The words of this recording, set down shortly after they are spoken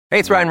Hey,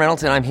 it's Ryan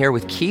Reynolds, and I'm here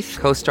with Keith,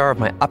 co-star of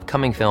my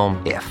upcoming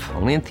film, If,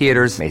 only in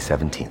theaters May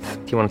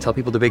 17th. Do you want to tell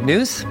people the big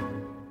news?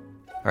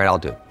 All right, I'll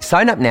do it.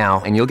 Sign up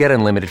now and you'll get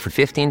unlimited for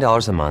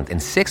 $15 a month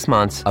and 6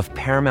 months of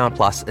Paramount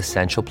Plus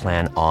Essential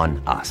Plan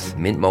on us.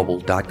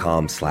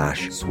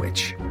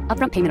 MintMobile.com/switch.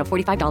 Upfront payment of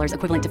 $45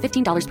 equivalent to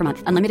 $15 per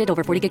month. Unlimited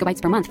over 40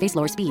 gigabytes per month. Face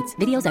lower speeds.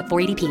 Videos at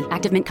 480p.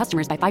 Active Mint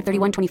customers by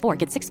 531.24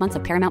 get 6 months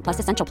of Paramount Plus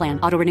Essential Plan.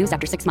 Auto renews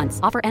after 6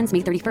 months. Offer ends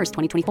May 31st,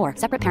 2024.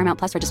 Separate Paramount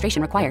Plus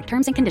registration required.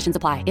 Terms and conditions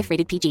apply if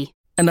rated PG.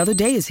 Another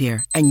day is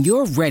here, and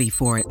you're ready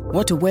for it.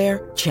 What to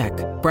wear? Check.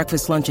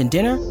 Breakfast, lunch, and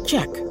dinner?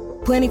 Check.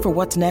 Planning for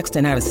what's next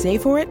and how to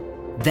save for it?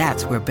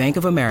 That's where Bank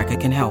of America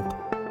can help.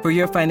 For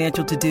your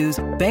financial to-dos,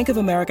 Bank of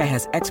America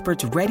has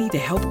experts ready to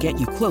help get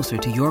you closer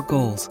to your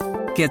goals.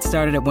 Get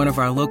started at one of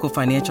our local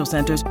financial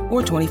centers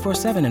or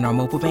 24/7 in our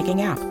mobile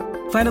banking app.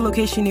 Find a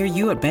location near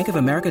you at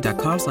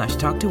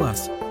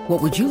bankofamerica.com/talktous.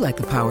 What would you like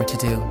the power to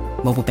do?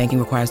 Mobile banking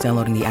requires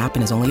downloading the app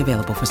and is only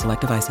available for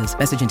select devices.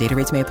 Message and data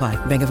rates may apply.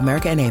 Bank of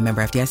America N.A.,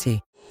 member FDIC.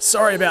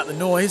 Sorry about the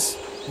noise.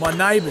 My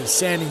neighbour's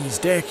sanding his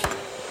deck.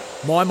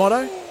 My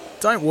motto?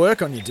 Don't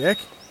work on your deck.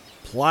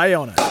 Play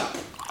on it.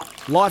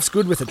 Life's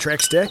good with a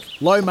Trex deck.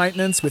 Low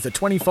maintenance with a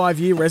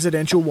 25-year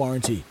residential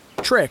warranty.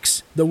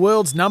 Trex, the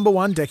world's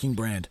 #1 decking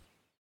brand.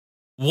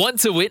 Want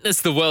to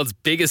witness the world's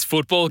biggest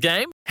football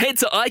game? Head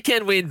to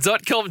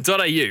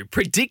iCanWin.com.au,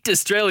 predict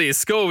Australia's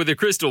score with a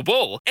crystal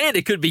ball, and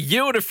it could be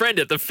you and a friend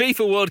at the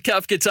FIFA World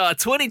Cup Qatar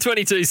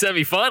 2022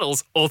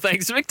 semi-finals, all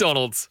thanks to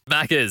McDonald's.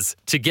 Maccas,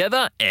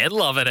 together and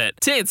loving it.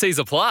 TNCs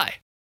apply.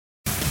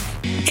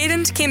 Head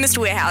into Chemist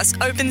Warehouse,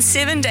 open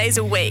 7 days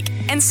a week,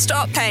 and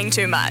stop paying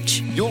too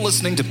much. You're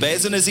listening to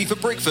Baz and Izzy for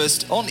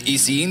breakfast on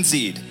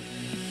SENZ.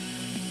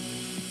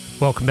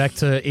 Welcome back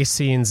to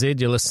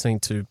SENZ. You're listening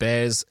to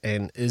Baz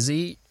and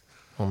Izzy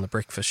on the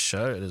breakfast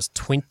show. It is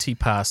 20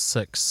 past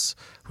 6.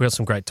 We've got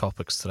some great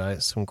topics today,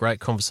 some great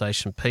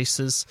conversation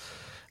pieces.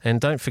 And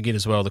don't forget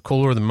as well, the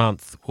caller of the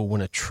month will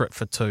win a trip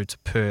for 2 to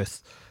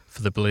Perth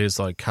for the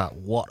Bledisloe Cup.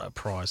 What a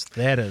prize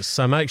that is.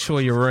 So make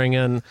sure you ring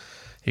in.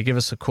 You give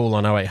us a call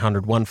on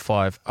 0800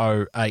 150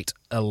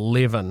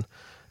 811.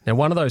 Now,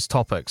 one of those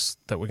topics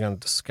that we're going to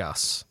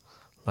discuss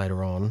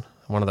later on,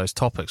 one of those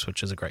topics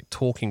which is a great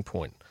talking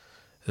point,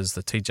 is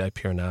the TJ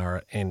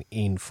Perenara and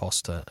Ian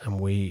Foster, and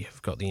we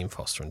have got the Ian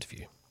Foster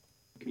interview.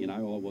 You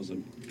know, I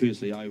wasn't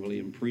personally overly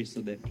impressed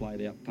that that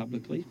played out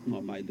publicly. I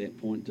made that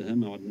point to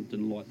him. I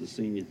didn't like the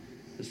senior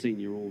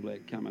All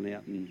Black coming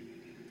out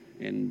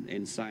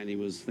and saying he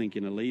was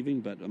thinking of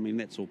leaving, but I mean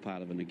that's all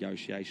part of a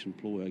negotiation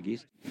ploy, I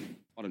guess.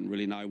 I didn't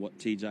really know what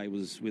TJ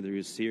was, whether he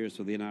was serious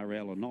with the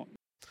NRL or not.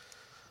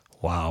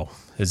 Wow,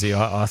 Izzy,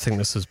 I think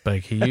this is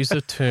big. He used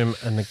the term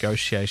a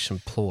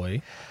negotiation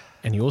ploy,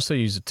 and he also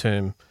used the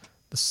term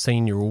the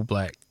senior All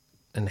Black,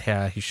 and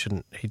how he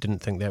didn't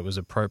think that was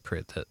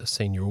appropriate, that a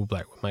senior All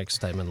Black would make a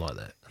statement like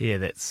that. Yeah,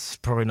 that's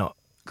probably not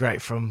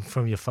great from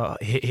your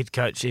head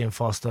coach Ian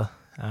Foster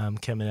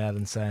coming out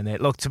and saying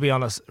that. Look, to be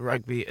honest,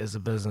 rugby is a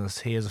business.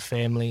 He is a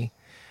family.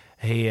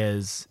 He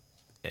is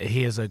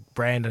a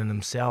brand in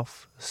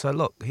himself. So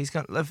look, he's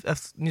going.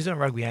 If New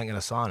Zealand Rugby ain't going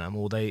to sign him,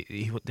 or they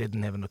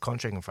didn't have a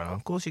contract in front of him,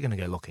 of course you're going to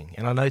go looking.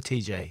 And I know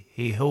TJ,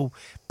 he'll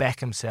back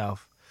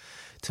himself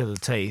to the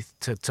teeth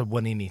to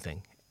win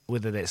anything.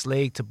 Whether that's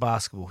league to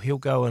basketball, he'll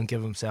go and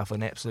give himself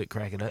an absolute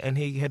crack at it. And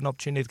he had an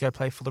opportunity to go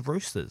play for the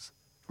Roosters.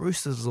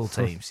 Roosters all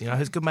teams. You know,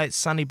 his good mate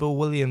Sonny Bill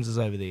Williams is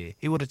over there.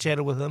 He would have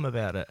chatted with him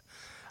about it.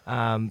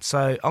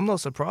 So I'm not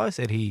surprised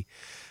that he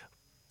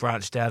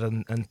branched out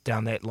and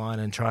down that line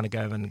and trying to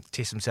go and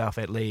test himself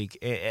at league.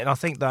 And I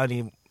think the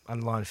only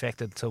underlying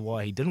factor to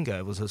why he didn't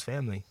go was his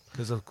family,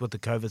 because with the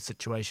COVID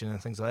situation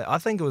and things like that. I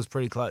think it was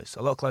pretty close,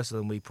 a lot closer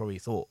than we probably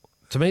thought.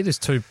 To me, there's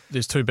two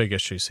big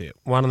issues here.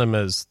 One of them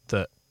is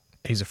that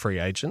he's a free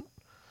agent,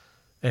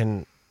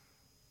 and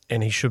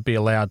he should be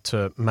allowed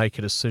to make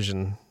a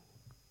decision,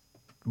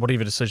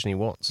 whatever decision he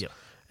wants. Yep.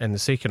 And the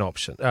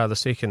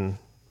second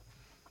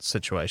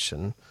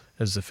situation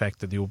is the fact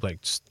that the All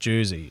Blacks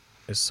jersey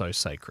is so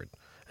sacred,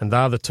 and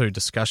there are the two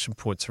discussion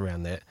points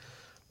around that.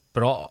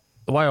 But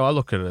the way I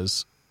look at it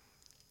is,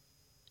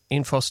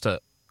 Ian Foster,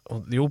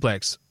 the All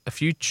Blacks,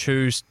 if you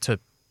choose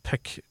to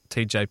pick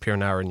TJ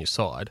Perenara in your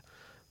side,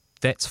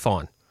 that's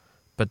fine,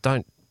 but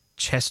don't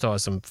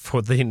chastise him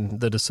for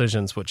the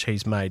decisions which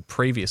he's made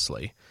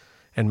previously,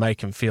 and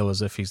make him feel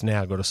as if he's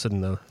now got to sit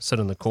in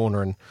the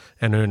corner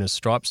and earn his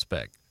stripes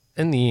back.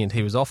 In the end,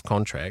 he was off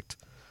contract.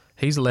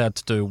 He's allowed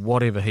to do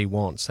whatever he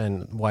wants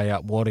and weigh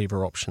up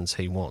whatever options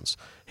he wants.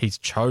 He's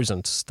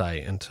chosen to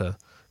stay and to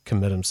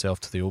commit himself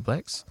to the All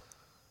Blacks.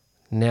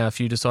 Now, if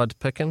you decide to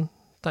pick him,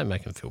 don't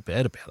make him feel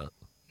bad about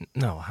it.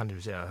 No,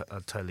 100%. I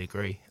totally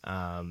agree.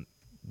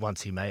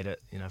 Once he made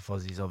it,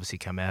 Fozzie's obviously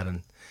come out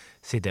and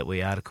said that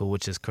wee article,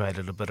 which has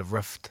created a bit of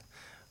rift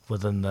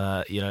within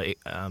the,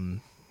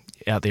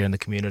 out there in the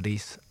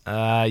communities.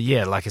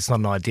 It's not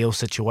an ideal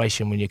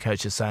situation when your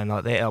coach is saying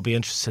like that. I'll be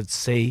interested to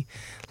see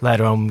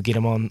later on, get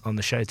him on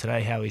the show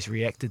today, how he's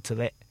reacted to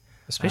that.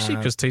 Especially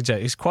because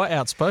TJ, he's quite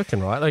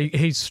outspoken, right? Like,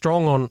 he's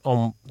strong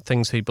on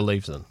things he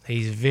believes in.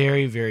 He's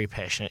very, very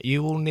passionate.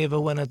 You will never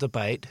win a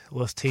debate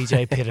with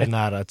TJ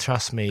Perenara.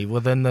 Trust me,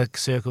 within the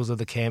circles of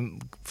the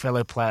camp,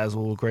 fellow players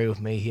will agree with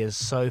me. He is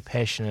so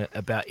passionate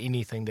about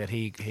anything that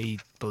he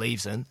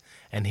believes in,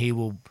 and he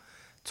will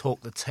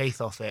talk the teeth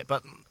off that.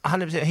 But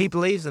 100%, he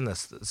believes in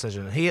this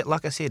decision. He,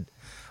 like I said,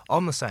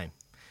 I'm the same.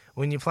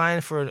 When you're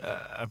playing for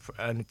a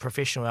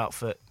professional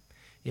outfit,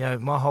 you know,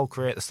 my whole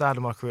career, at the start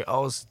of my career, I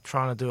was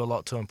trying to do a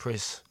lot to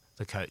impress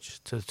the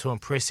coach, to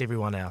impress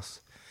everyone else,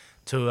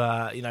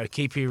 to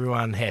keep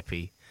everyone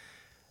happy.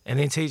 And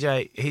then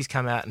TJ, he's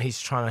come out and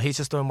he's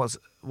just doing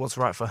what's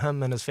right for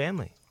him and his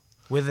family.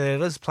 Whether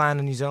it is playing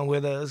in New Zealand,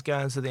 whether it is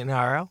going to the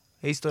NRL,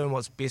 he's doing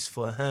what's best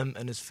for him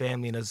and his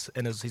family. And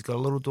he's got a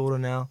little daughter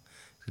now,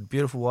 a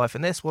beautiful wife,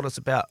 and that's what it's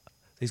about.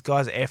 These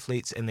guys are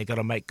athletes and they've got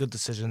to make good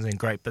decisions and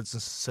great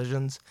business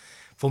decisions.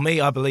 For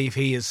me, I believe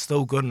he is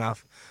still good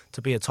enough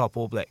to be a top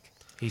All Black.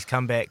 He's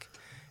come back.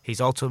 He's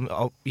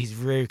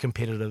very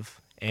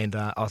competitive, and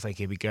I think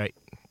he'll be great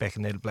back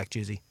in that black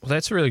jersey. Well,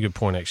 that's a really good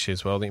point, actually,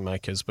 as well, that you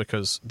make, is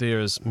because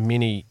there is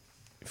many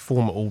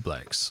former All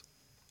Blacks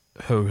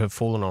who have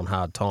fallen on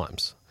hard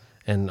times.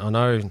 And I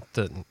know that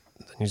the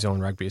New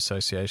Zealand Rugby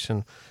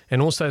Association,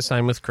 and also the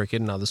same with cricket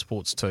and other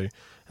sports too,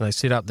 and they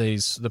set up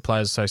the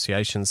Players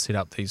Associations set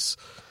up these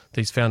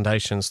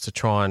foundations to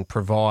try and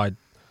provide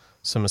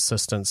some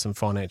assistance and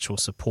financial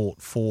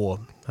support for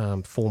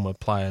former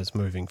players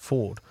moving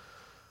forward.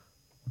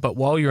 But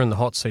while you're in the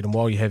hot seat and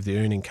while you have the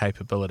earning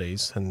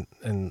capabilities and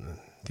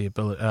the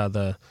ability,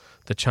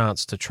 the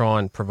chance to try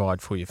and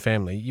provide for your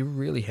family, you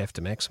really have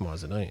to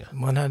maximise it, don't you?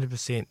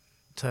 100%.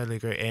 Totally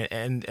agree.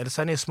 And it's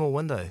only a small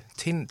window.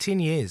 10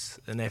 years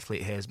an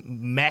athlete has,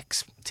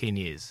 max 10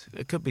 years.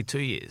 It could be 2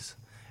 years.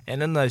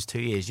 And in those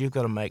 2 years, you've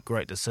got to make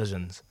great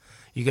decisions.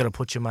 You've got to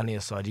put your money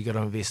aside. You've got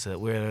to invest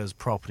it, where it is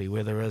property,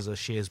 where there is a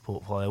shares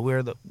portfolio,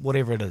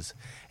 whatever it is.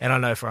 And I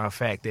know for a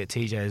fact that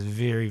TJ is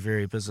very,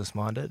 very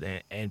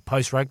business-minded. And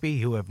post-rugby,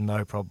 he'll have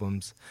no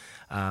problems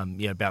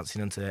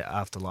bouncing into that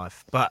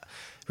afterlife. But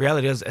the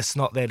reality is, it's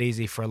not that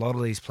easy for a lot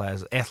of these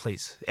players.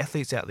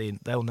 Athletes out there,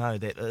 they'll know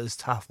that it is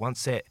tough.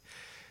 Once that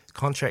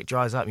contract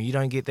dries up and you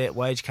don't get that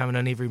wage coming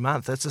in every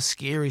month, it's a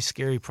scary,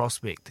 scary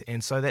prospect.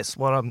 And so that's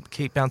what I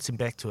keep bouncing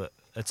back to it.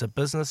 It's a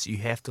business. You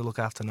have to look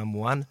after number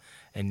one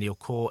and your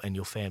core and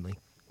your family.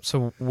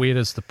 So where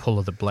does the pull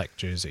of the black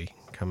jersey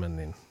come in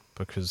then?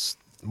 Because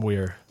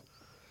we're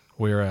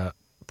a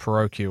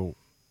parochial,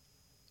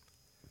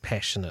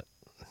 passionate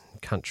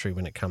country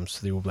when it comes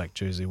to the All Black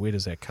jersey. Where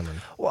does that come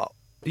in? Well,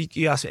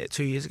 you asked me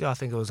 2 years ago. I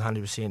think it was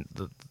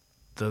 100%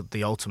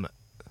 the ultimate,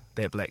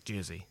 that black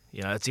jersey.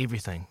 You know, it's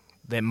everything.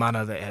 That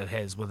mana that it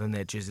has within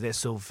that jersey, that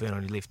silver fin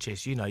on your left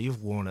chest, you know,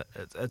 you've worn it.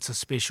 It's a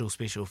special,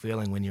 special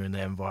feeling when you're in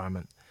that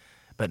environment.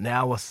 But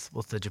now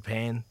with the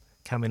Japan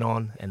coming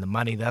on and the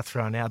money they're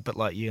throwing out, a bit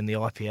like you in the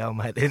IPL,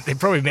 mate, they're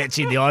probably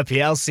matching the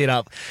IPL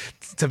setup,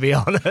 to be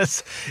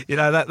honest. You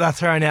know, they're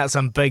throwing out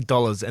some big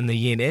dollars in the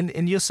yen.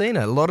 And you're seeing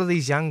it. A lot of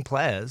these young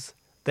players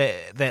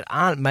that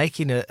aren't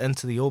making it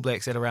into the All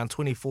Blacks at around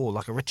 24,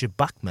 like a Richard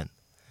Buckman.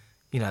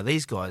 You know,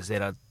 these guys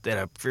that are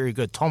very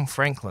good. Tom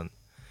Franklin.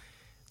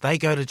 They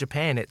go to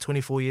Japan at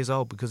 24 years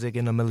old because they're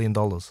getting $1 million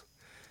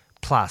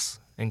plus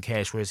in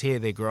cash, whereas here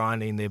they're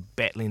grinding, they're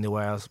battling their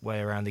way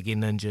around, they're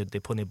getting injured, they're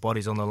putting their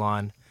bodies on the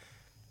line,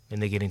 and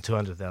they're getting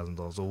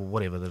 $200,000 or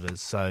whatever that is.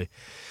 So,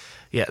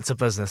 yeah, it's a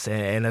business,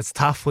 and it's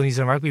tough when he's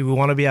in rugby. We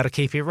want to be able to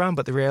keep everyone,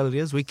 but the reality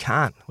is we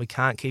can't. We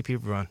can't keep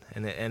everyone,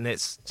 and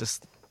that's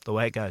just the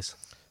way it goes.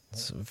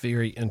 It's a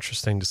very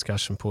interesting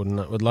discussion, Paul, and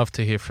I would love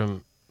to hear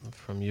from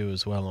you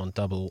as well on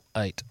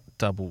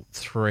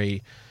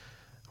 8833.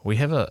 We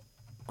have a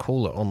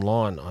caller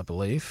online, I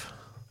believe.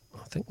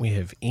 I think we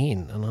have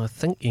Ian, and I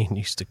think Ian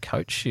used to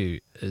coach you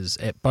is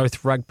at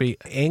both rugby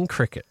and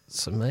cricket,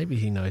 so maybe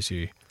he knows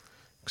you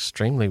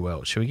extremely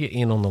well. Shall we get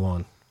Ian on the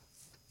line?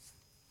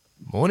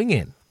 Morning,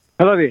 Ian.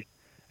 Hello there.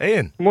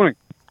 Ian. Good morning.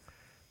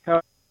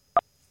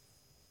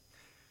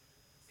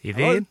 You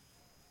there, Ian?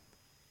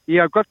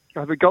 Yeah,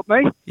 have you got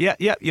me? Yeah,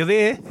 you're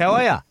there. How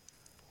are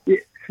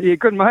you? Yeah,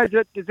 good, mate.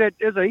 Is that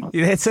Izzy?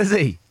 Yeah, that's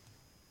Izzy.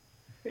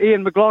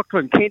 Ian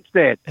McLaughlin, Kent's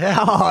dad.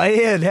 Oh,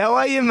 Ian, how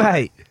are you,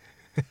 mate?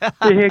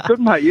 Yeah, good,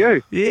 mate.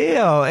 You?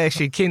 Yeah,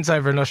 actually, Kent's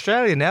over in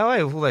Australia now,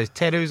 eh? With all those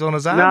tattoos on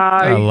his arm. No,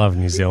 I love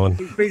New Zealand.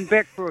 He's been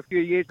back for a few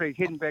years, but he's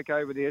heading back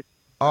over there.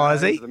 Oh,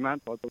 is he? A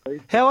month, I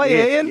believe. How are you,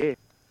 Ian?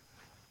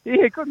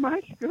 Yeah, good,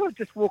 mate. Good.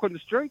 Just walk on the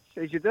streets,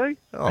 as you do.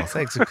 Oh,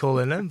 thanks for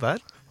calling in,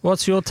 bud.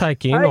 What's your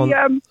take,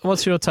 Ian?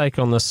 What's your take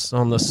on this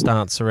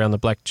stance around the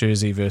black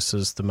jersey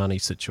versus the money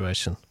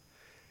situation?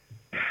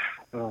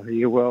 Oh,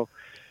 yeah, well,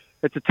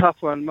 it's a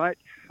tough one, mate.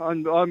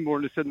 I'm more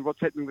interested in what's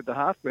happening with the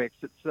halfbacks.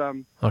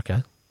 It's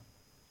okay.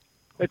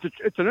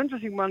 It's an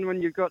interesting one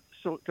when you've got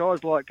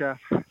guys like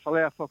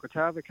Falau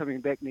Fakatava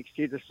coming back next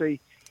year to see.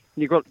 And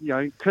you've got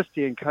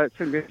Christie and Coates.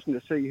 It's interesting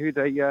to see who's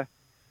going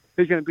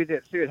to be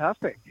that third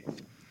halfback.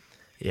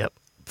 Yep.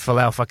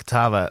 Folau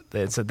Fakatava,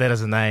 that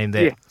is a name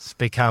that's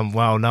become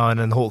well known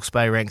in Hawke's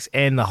Bay ranks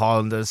and the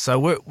Highlanders. So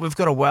we've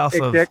got a wealth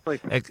of,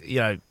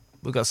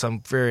 we've got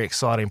some very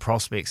exciting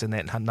prospects in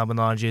that number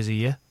 9 jersey.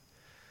 Yeah,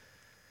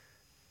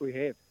 we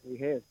have.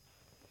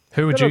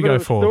 Who would you go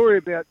for? Story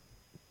about.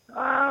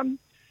 I'm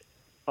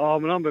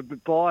a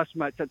bit biased,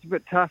 mate. So it's a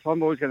bit tough.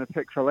 I'm always going to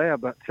pick Folau,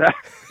 but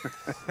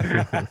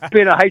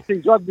being a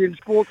Hastings rugby and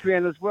sports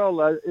man as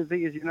well, as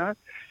you know.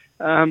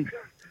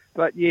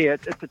 But yeah,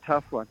 it's a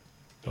tough one.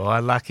 Oh,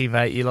 lucky,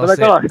 mate. You lost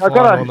that final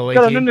on the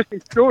weekend. I got an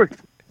interesting story.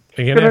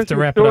 You're going to have to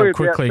wrap it up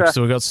quickly because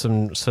we've got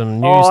some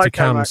news to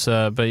come.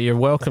 So, but you're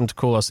welcome to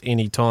call us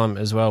any time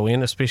as well,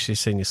 Ian, especially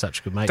seeing you're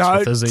such good mates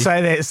with Izzy. Don't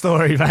say that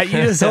story, mate.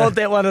 You just hold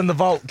that one in the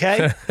vault,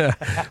 okay?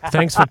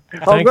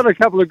 I've got a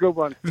couple of good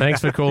ones.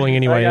 Thanks for calling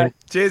anyway, Ian.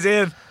 Cheers,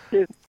 Ian.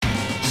 Cheers.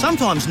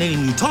 Sometimes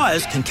needing new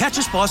tyres can catch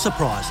us by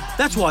surprise.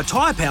 That's why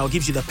Tyre Power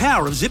gives you the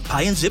power of Zip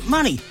Pay and Zip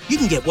Money. You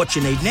can get what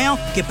you need now,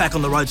 get back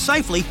on the road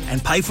safely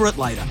and pay for it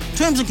later.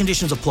 Terms and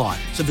conditions apply.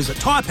 So visit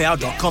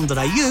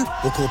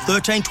tyrepower.com.au or call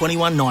 13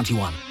 21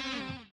 91.